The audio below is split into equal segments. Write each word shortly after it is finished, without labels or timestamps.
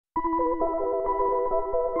We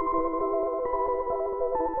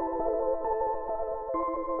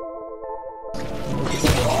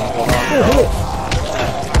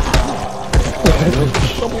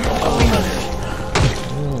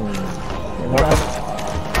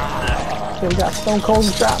got Stone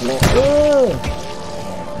Cold drop, man.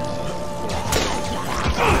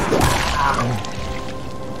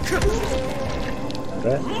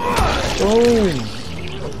 Boom.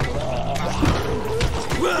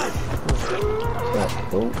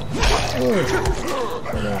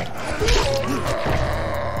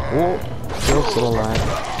 Whoa, still alive.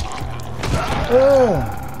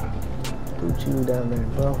 Put you down there,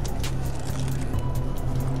 bro.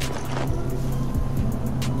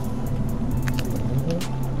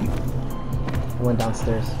 Went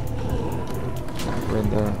downstairs. We're in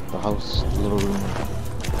the house, the little room.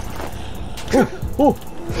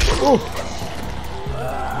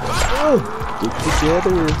 Get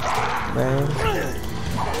together, man.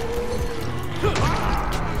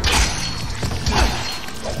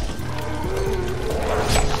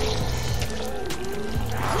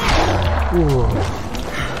 Ooh.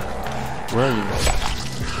 Where are you?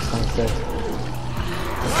 Downstairs.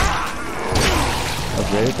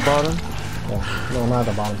 Okay, at the bottom? Yeah. No, not at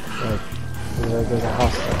the bottom. Like, there's a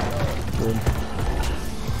house room.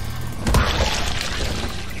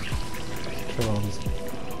 Kill all these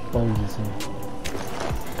bones here.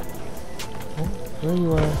 Oh, there you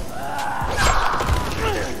are.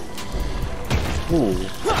 Ooh,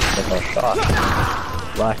 that's a shot.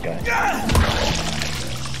 Black guy.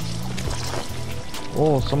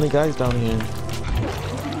 Oh, so many guys down here.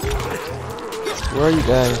 Where are you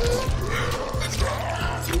guys?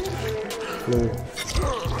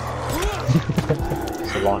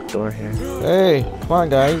 It's a locked door here. Hey, come on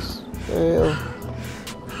guys. Hell.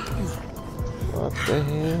 What the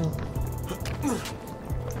hell?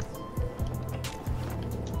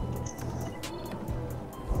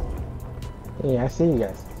 Hey, I see you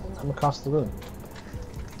guys. I'm across the room.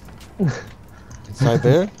 Inside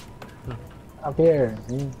there? Up here.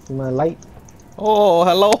 See my light? Oh,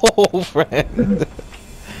 hello, friend.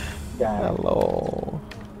 Yeah. Hello.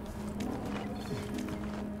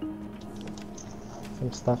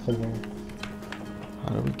 Some stuff in here.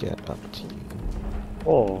 How do we get up to you?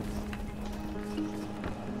 Oh.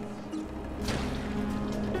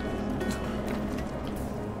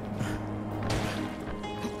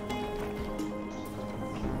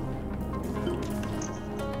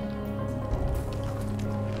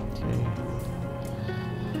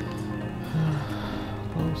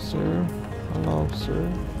 Hello, sir. Hello, sir.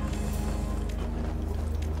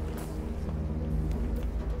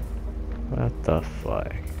 What the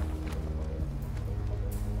fuck?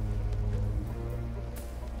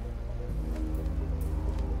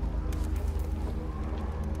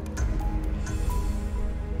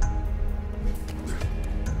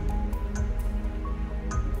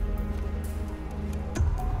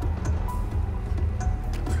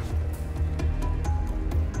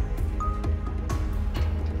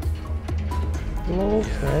 Hello,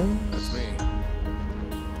 friends. That's me.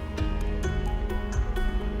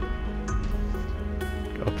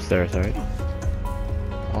 Upstairs, right?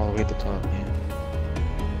 All the way at the top, yeah.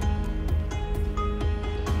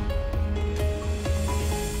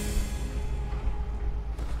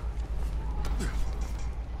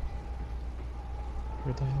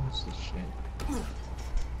 Where the hell is this shit?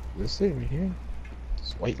 This it right here?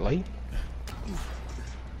 This white light?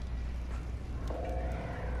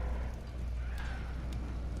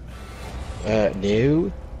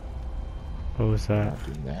 No. What was that? Not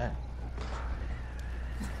doing that.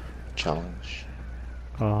 Challenge.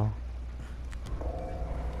 Oh.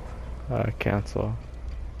 Cancel.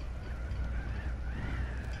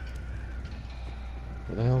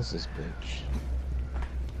 Where the hell is this bitch?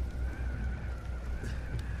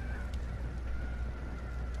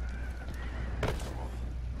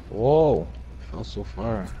 Whoa! Fell so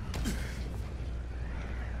far.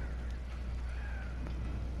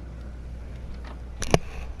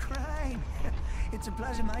 Crane! It's a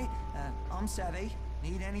pleasure, mate. I'm savvy.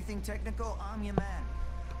 Need anything technical, I'm your man.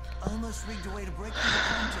 Almost rigged away to break through the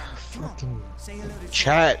content. Come on, say hello to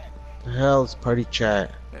Chat! The hell is party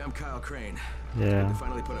chat? Hey, I'm Kyle Crane. Yeah. I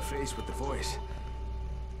finally put a face with the voice.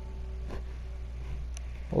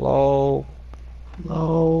 Hello?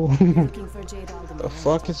 Hello. Looking for Jade The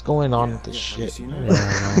fuck is going on with this Have you shit? seen her? Yeah, I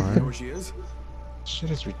know, You know right? where she is? Shit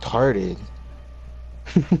is retarded.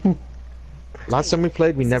 Last time we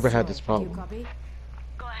played, we never had this problem. Copy?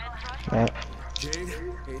 Jade,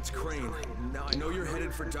 it's Crane. Now, I know you're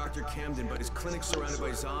headed for Dr. Camden, but his clinic's surrounded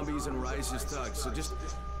by zombies and Rise's thugs, so just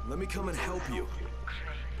let me come and help you.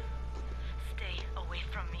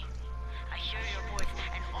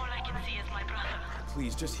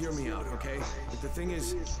 please, just hear me out, okay? The thing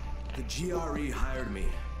is, the GRE hired me,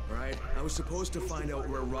 alright? I was supposed to find out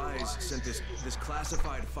where Rise sent this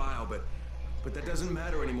classified file, but that doesn't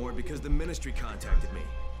matter anymore because the Ministry contacted me.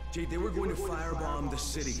 Jade, they were going to firebomb the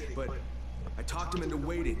city, but I talked them into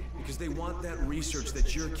waiting because they want that research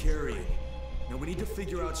that you're carrying. Now we need to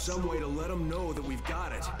figure out some way to let them know that we've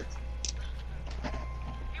got it.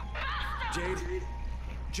 Jade?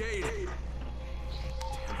 Jade!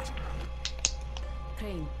 Damn it.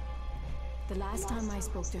 Crane, the last time I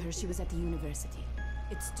spoke to her, she was at the university.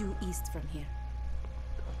 It's due east from here.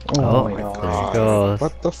 Oh, my there God. she goes.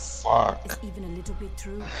 What the fuck? Is even a little bit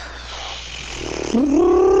true.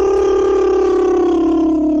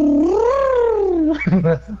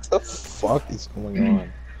 What the fuck is going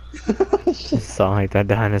on? Sound like that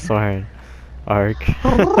dinosaur arc.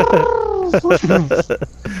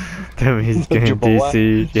 Damn, he's getting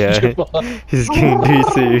DC'd. Yeah, he's getting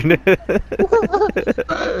DC'd.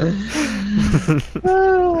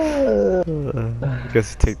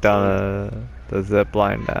 Guess take down the zip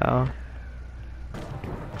line now.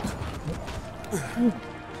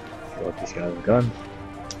 What, this guy's a gun?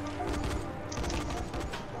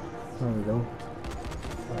 There we go.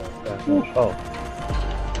 Oh.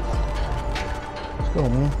 Let's go,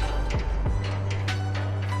 man.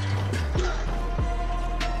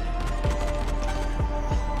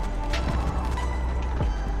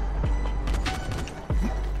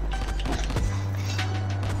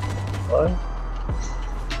 What?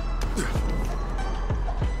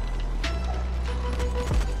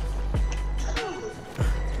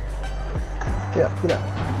 Get up, get up.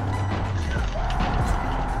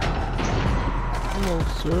 Hello,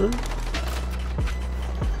 sir.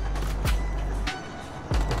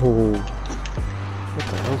 Oh. What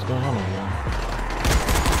the hell's going on over here?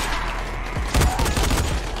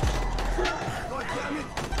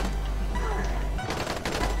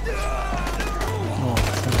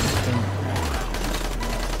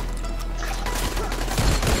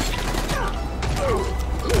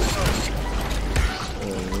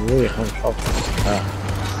 Really hunched up.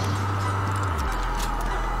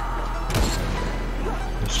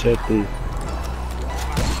 Shit, dude.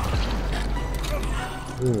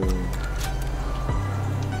 Ooh.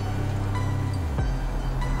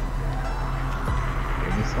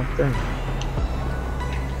 Give me something.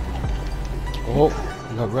 Oh,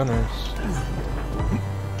 we got runners.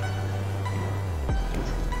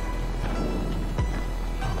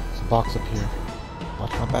 There's a box up here.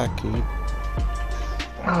 Watch my back, kid.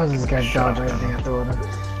 Oh, this guy dodged everything I threw at him.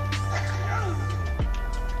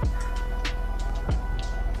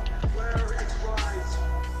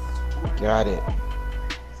 Got it.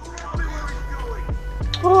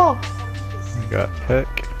 Oh! We got pick.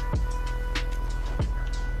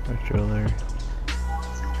 A driller.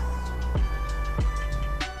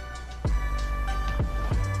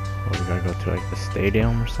 Oh, we gotta go to like the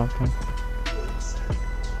stadium or something.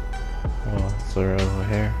 Oh, it's over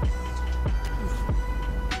here.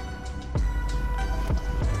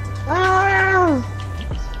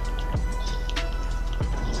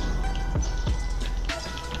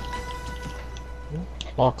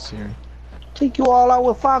 Box here. Take you all out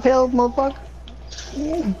with 5 health, motherfucker.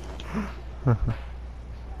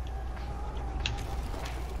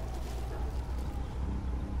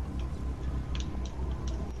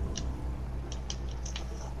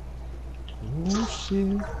 Oh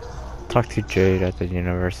shit. Talk to Jade at the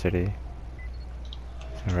university.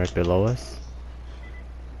 And right below us.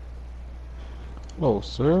 Hello,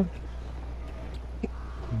 sir.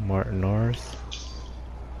 Martin Norris.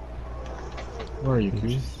 Where are you,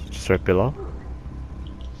 kid? Just right below.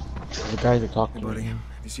 The guy you're talking Buddy, to. have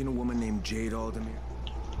you seen a woman named Jade Aldemir?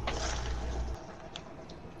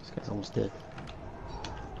 This guy's almost dead.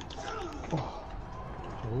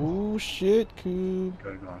 Oh shit, kid.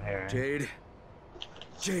 Good going here. Jade?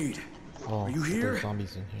 Jade! Oh, Are you there's here?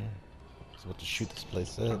 zombies in here. He's about to shoot this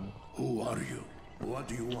place up. Who are you? What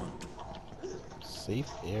do you want? Safe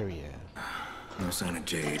area. No sign of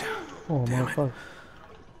Jade. Oh, Damn it. motherfucker.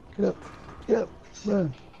 Get up. Get up.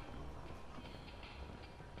 Run.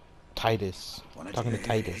 Titus. Talking to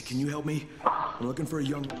Titus. Hey, can you help me? I'm looking for a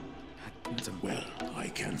young... Well, I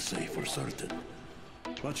can't say for certain.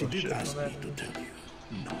 But she did ask me to tell you.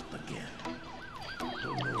 Not again.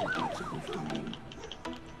 Don't know what that's supposed to mean.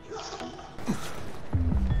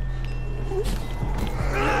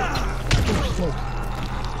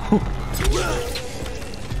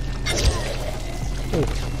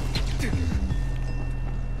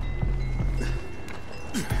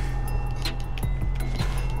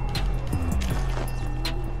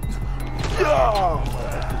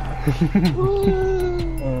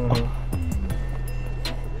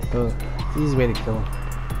 It's the easy way to kill him.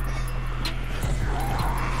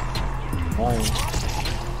 Fine.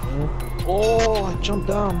 Oh, I jumped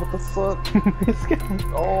down. What the fuck?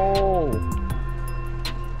 Oh.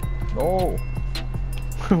 No.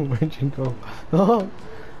 Where'd you go? Oh,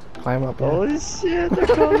 climb up. Oh shit, they're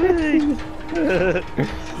coming!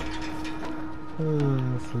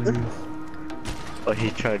 Sleaze. Oh, he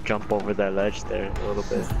tried to jump over that ledge there a little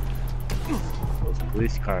bit. Those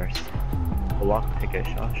police cars. A walk ticket,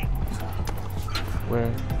 Josh.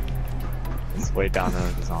 Where? It's way down there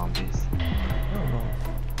with the zombies.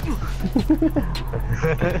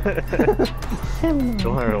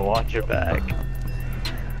 Don't worry, watch your back.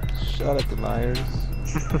 Shut up, deniers.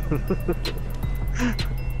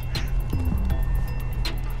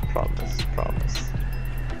 Promise.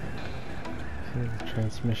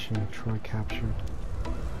 Transmission, Troy captured.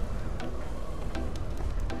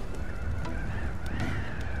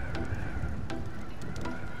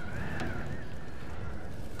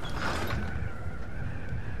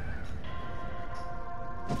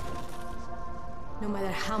 No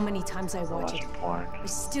matter how many times I watch it, Porn. I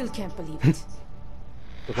still can't believe it.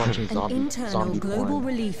 They're watching An internal global porn.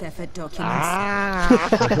 relief effort documents.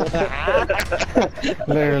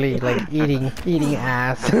 Literally, like eating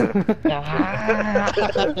ass.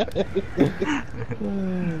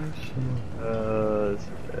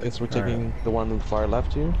 Guess we're taking the one far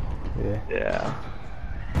left here. Yeah.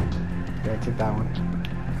 Yeah, take that one.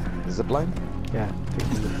 Zip line? Yeah, take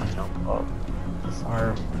the zip line. Oh. It's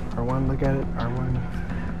R1, look at it, R1.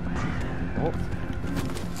 Oh.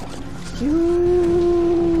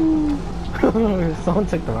 Someone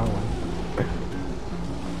took the wrong one.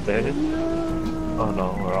 Did? Oh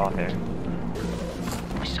no, we're all here.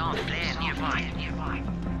 I saw a flare nearby.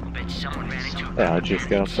 I bet someone ran into a Yeah, I'll just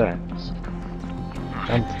get up there.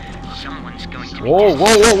 Someone's going to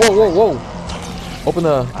Whoa! Open I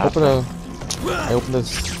opened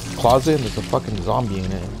this closet and there's a fucking zombie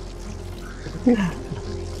in it.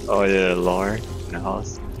 Oh yeah, Lauren in the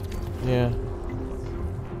house. Yeah.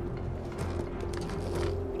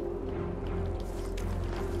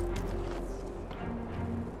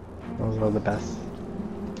 Those are the best.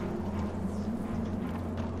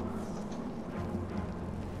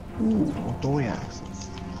 Ooh, boy axes.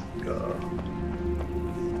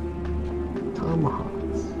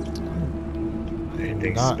 Tomahawks.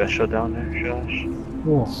 Anything Not- special down there, Josh?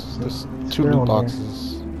 Whoa, There's there's two girl loot in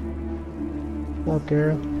boxes. here. What up,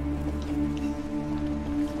 girl?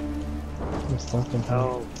 I'm stuck in here.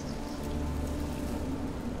 Oh.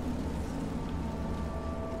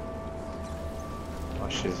 Oh,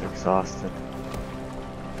 she's exhausted.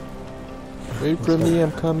 Wait for me,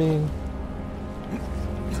 I'm coming.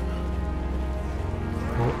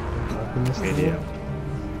 Open this Video. door.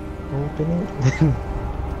 Open it.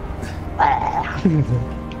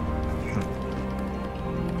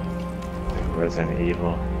 Like Resident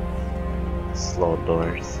Evil. Slow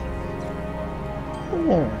doors.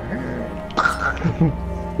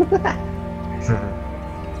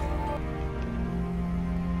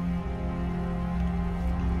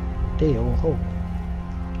 Day oh.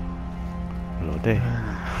 Hello day.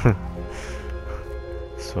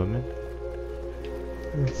 Swimming?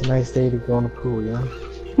 It's a nice day to go in the pool, yeah?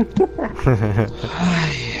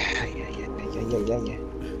 Yeah.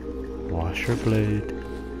 Wash your blade.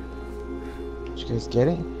 Did you guys get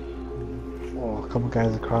it? Oh, a couple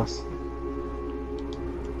guys across.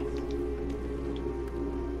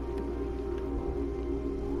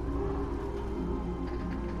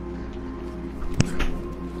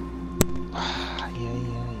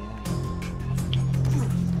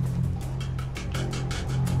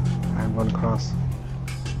 I'm going across.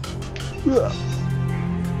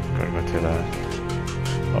 Gotta go to that.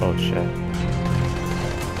 Oh shit.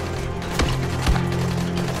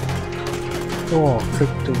 Oh, quick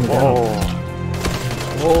took me down.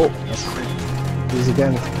 Oh, yes. Use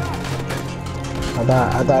again. I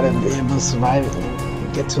thought I'd be able to survive it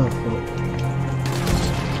and get to him.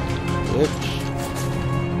 Bitch.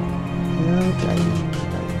 Okay.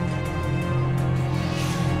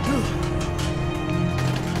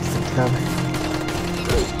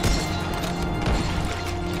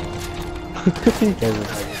 You guys are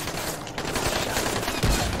like,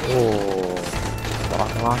 Oh.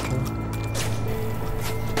 Rocket.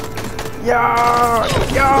 yeah,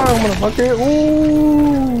 motherfucker.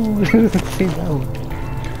 Ooh, stay down.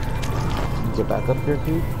 Get back up here,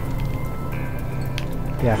 dude.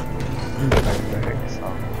 Yeah. Get back there.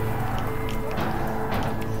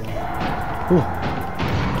 Ooh.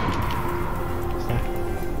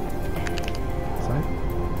 Side.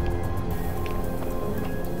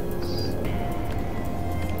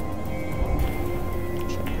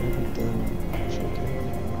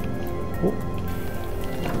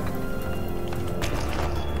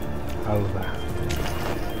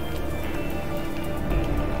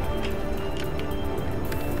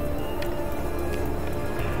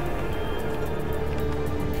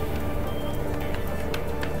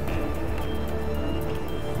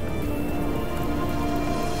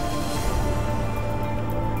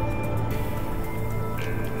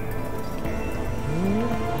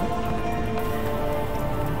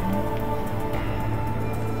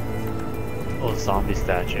 zombie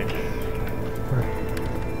statue.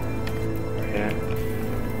 Yeah.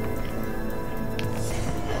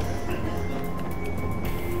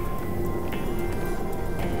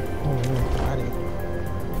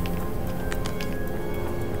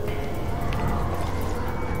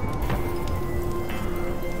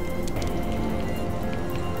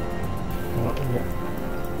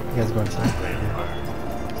 You guys go inside?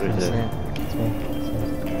 Who's it? It's me.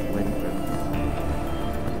 Waiting for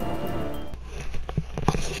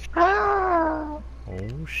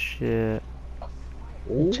Oh shit.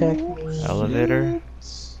 Check me. Elevator?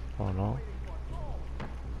 Oh no.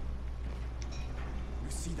 You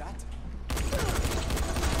see that?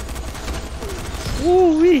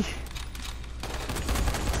 Woo-wee!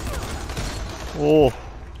 Oh,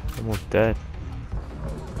 almost dead.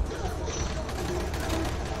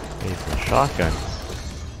 He's a shotgun.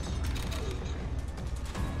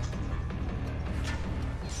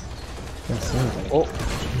 That's it. Oh,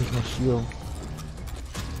 use my shield.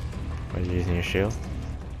 Are you using your shield?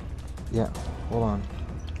 Yeah, hold on.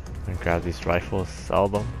 And grab these rifles, sell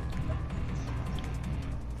them.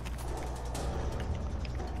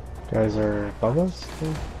 Guys are above us?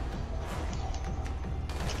 Too?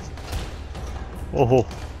 Oh,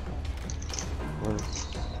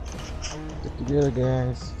 Stick together,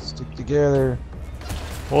 guys. Stick together.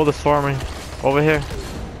 oh, the swarming. Over here.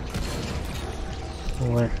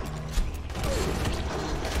 Where?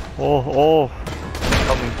 Oh.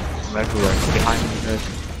 Coming from everywhere. Behind me, guys.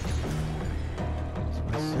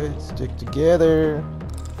 That's it. Stick together.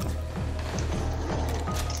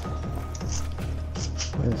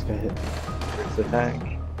 Where did this guy hit? Where's the tank?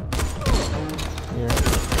 Here.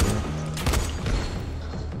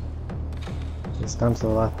 It's down to the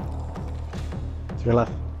left. To your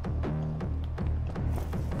left.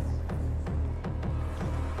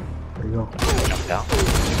 There you go. Jump down.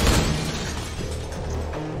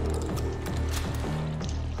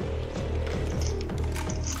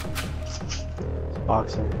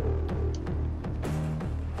 Boxer.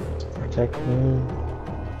 Protect me.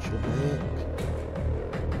 Should be.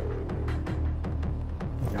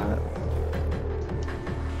 Got it.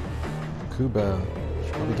 Kuba.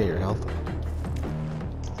 Should probably get your health up.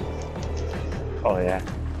 Oh yeah.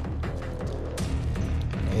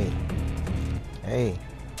 Hey.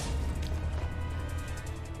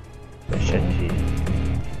 The Shenji.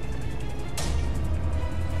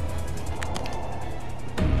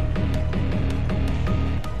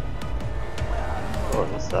 Oh,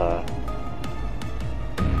 this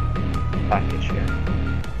package here.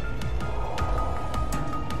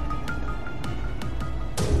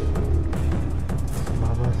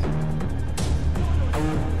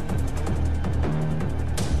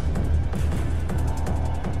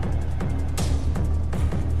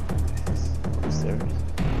 Upstairs.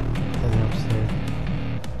 Upstairs.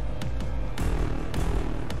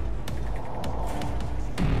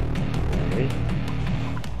 Ready?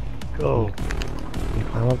 Go. You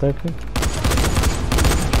climb up there, please?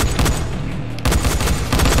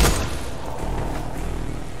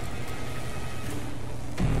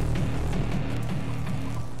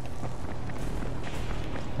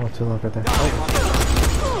 Oh, two look right there.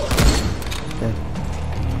 Okay.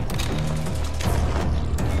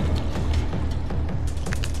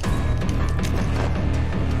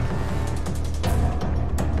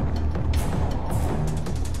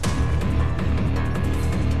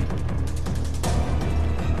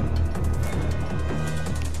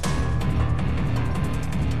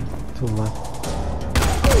 To the left.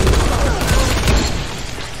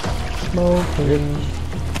 Smoking.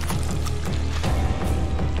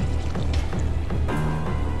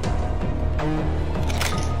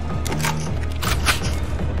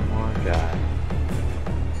 More guy.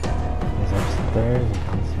 He's upstairs and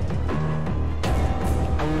downstairs.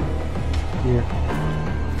 Here.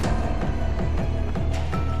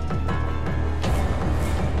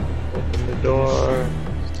 Open the door.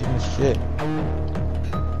 Stealing shit.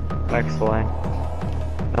 Excellent.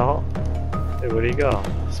 No. Hey, where'd he go?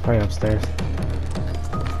 He's probably upstairs.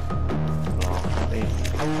 Oh, please.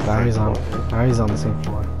 Now he's on the same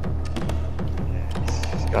floor.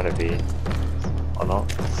 Yeah, he's gotta be. Oh no,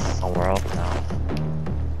 somewhere else now.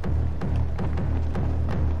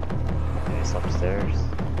 Okay, he's upstairs.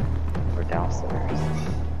 Or downstairs.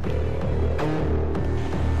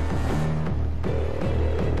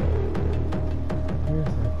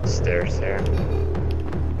 Stairs there.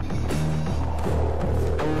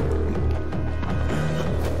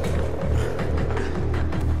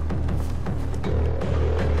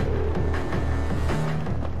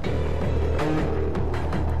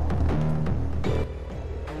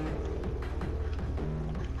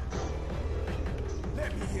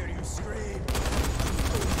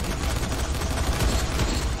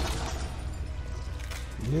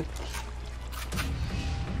 Yep.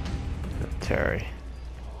 Terry.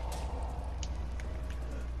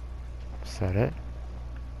 Is that it?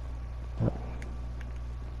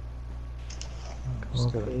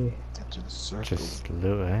 Okay. Get to the circle. Just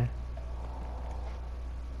loot, eh?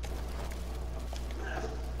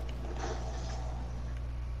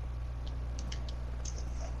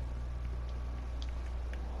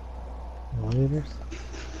 Monitors?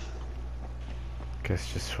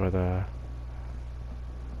 Guess just for the...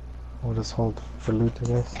 We'll just hold for loot, I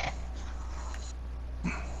guess.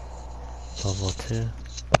 level 2.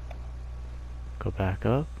 Go back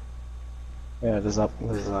up. Yeah, there's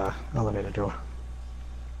elevator door.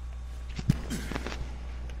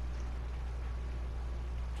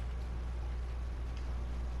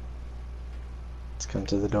 Let's come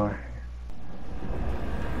to the door.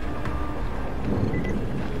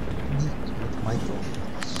 Michael.